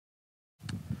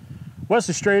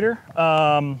Wesley Strader.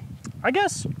 I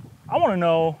guess I want to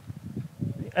know,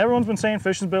 everyone's been saying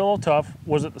fishing's been a little tough.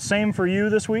 Was it the same for you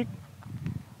this week?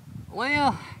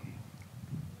 Well,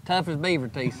 tough as beaver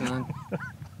teeth, son.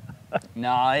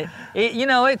 No,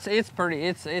 it's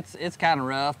kind of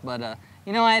rough, but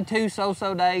you know, I had 2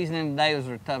 so-so days, and then today was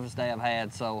the toughest day I've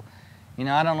had. So, you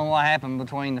know, I don't know what happened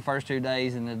between the first 2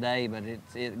 days and the day, but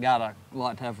it got a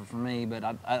lot tougher for me. But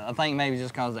I think maybe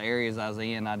just because of the areas I was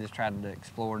in, I just tried to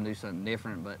explore and do something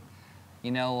different. But, you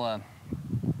know,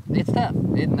 it's tough.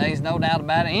 There's no doubt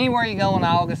about it. Anywhere you go in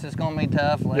August, it's going to be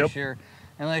tough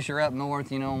unless you're up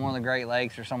north, you know, on one of the Great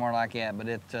Lakes or somewhere like that. But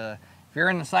if you're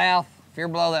in the south, if you're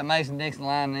below that Mason-Dixon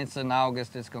line and it's in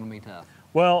August, it's going to be tough.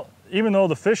 Well, even though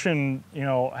the fishing, you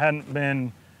know, hadn't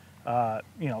been,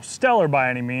 you know, stellar by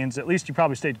any means, at least you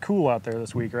probably stayed cool out there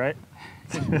this week, right?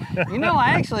 You know,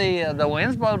 actually, the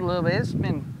wind's blowed a little bit. It's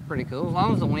been pretty cool, as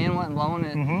long as the wind wasn't blowing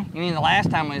it. I mean, the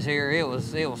last time I was here, it was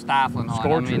stifling hot.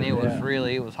 Scorching, I mean,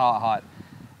 it was hot.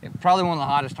 Probably one of the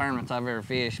hottest tournaments I've ever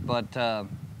fished, but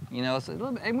you know, it's a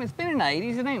little bit, it's been in the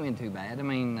 80s. It ain't been too bad. I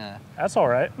mean, that's all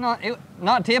right.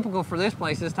 Not typical for this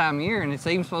place this time of year, and it's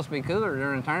even supposed to be cooler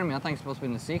during the tournament. I think it's supposed to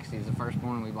be in the 60s the first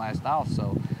morning we blast off,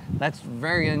 so that's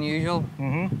very unusual.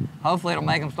 Hopefully it'll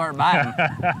make them start biting.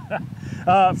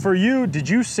 For you, did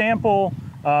you sample,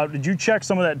 did you check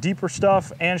some of that deeper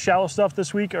stuff and shallow stuff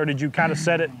this week, or did you kind of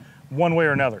set it one way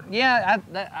or another? Yeah,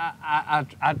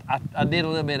 I did a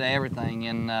little bit of everything,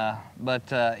 and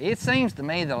but it seems to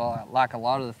me that like a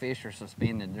lot of the fish are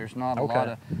suspended. There's not a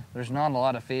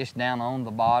lot of fish down on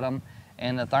the bottom,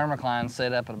 and the thermocline's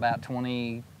set up at about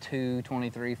 22,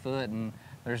 23 foot, and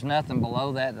there's nothing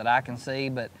below that I can see.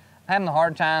 But I'm having a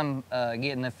hard time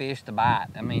getting the fish to bite.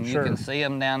 I mean, you can see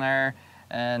them down there,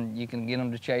 and you can get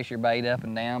them to chase your bait up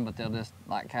and down, but they'll just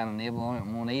like kind of nibble on it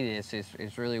and won't eat it.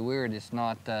 It's really weird. It's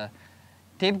not,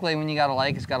 typically when you got a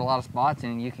lake, it's got a lot of spots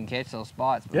in it, you can catch those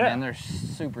spots, but man, they're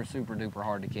super, super duper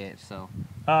hard to catch, so.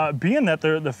 Being that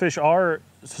the fish are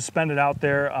suspended out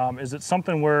there, is it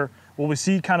something where, will we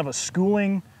see kind of a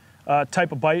schooling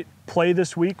type of bite play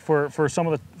this week for some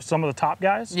of the top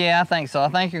guys? Yeah, I think so. I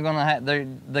think you're gonna have,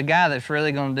 the guy that's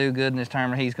really gonna do good in this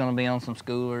tournament, he's gonna be on some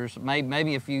schoolers.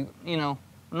 Maybe if you know,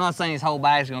 I'm not saying his whole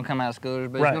bag's gonna come out of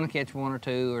schoolers, but he's gonna catch 1 or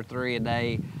 2 or 3 a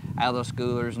day out of those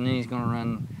schoolers, and then he's gonna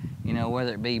run, you know,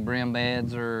 whether it be brim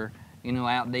beds or, you know,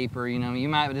 out deeper. You know, you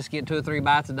might just get 2 or 3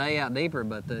 bites a day out deeper,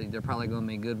 but they're probably gonna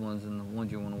be good ones and the ones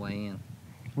you wanna weigh in.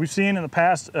 We've seen in the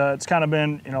past, it's kind of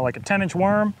been, you know, like a 10-inch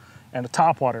worm and a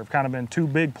topwater have kind of been 2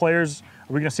 big players.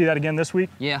 Are we going to see that again this week?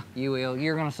 Yeah, you will.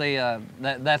 You're going to see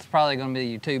that's probably going to be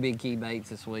your 2 big key baits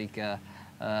this week.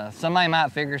 Somebody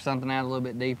might figure something out a little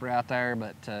bit deeper out there,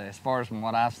 but as far as from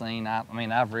what I've seen, I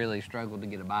mean, I've really struggled to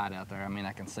get a bite out there. I mean,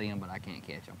 I can see them, but I can't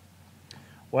catch them.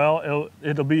 Well,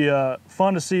 it'll be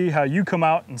fun to see how you come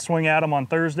out and swing at them on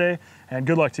Thursday, and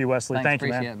good luck to you, Wesley. Thanks, Thank you,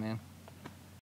 man. Appreciate it, man.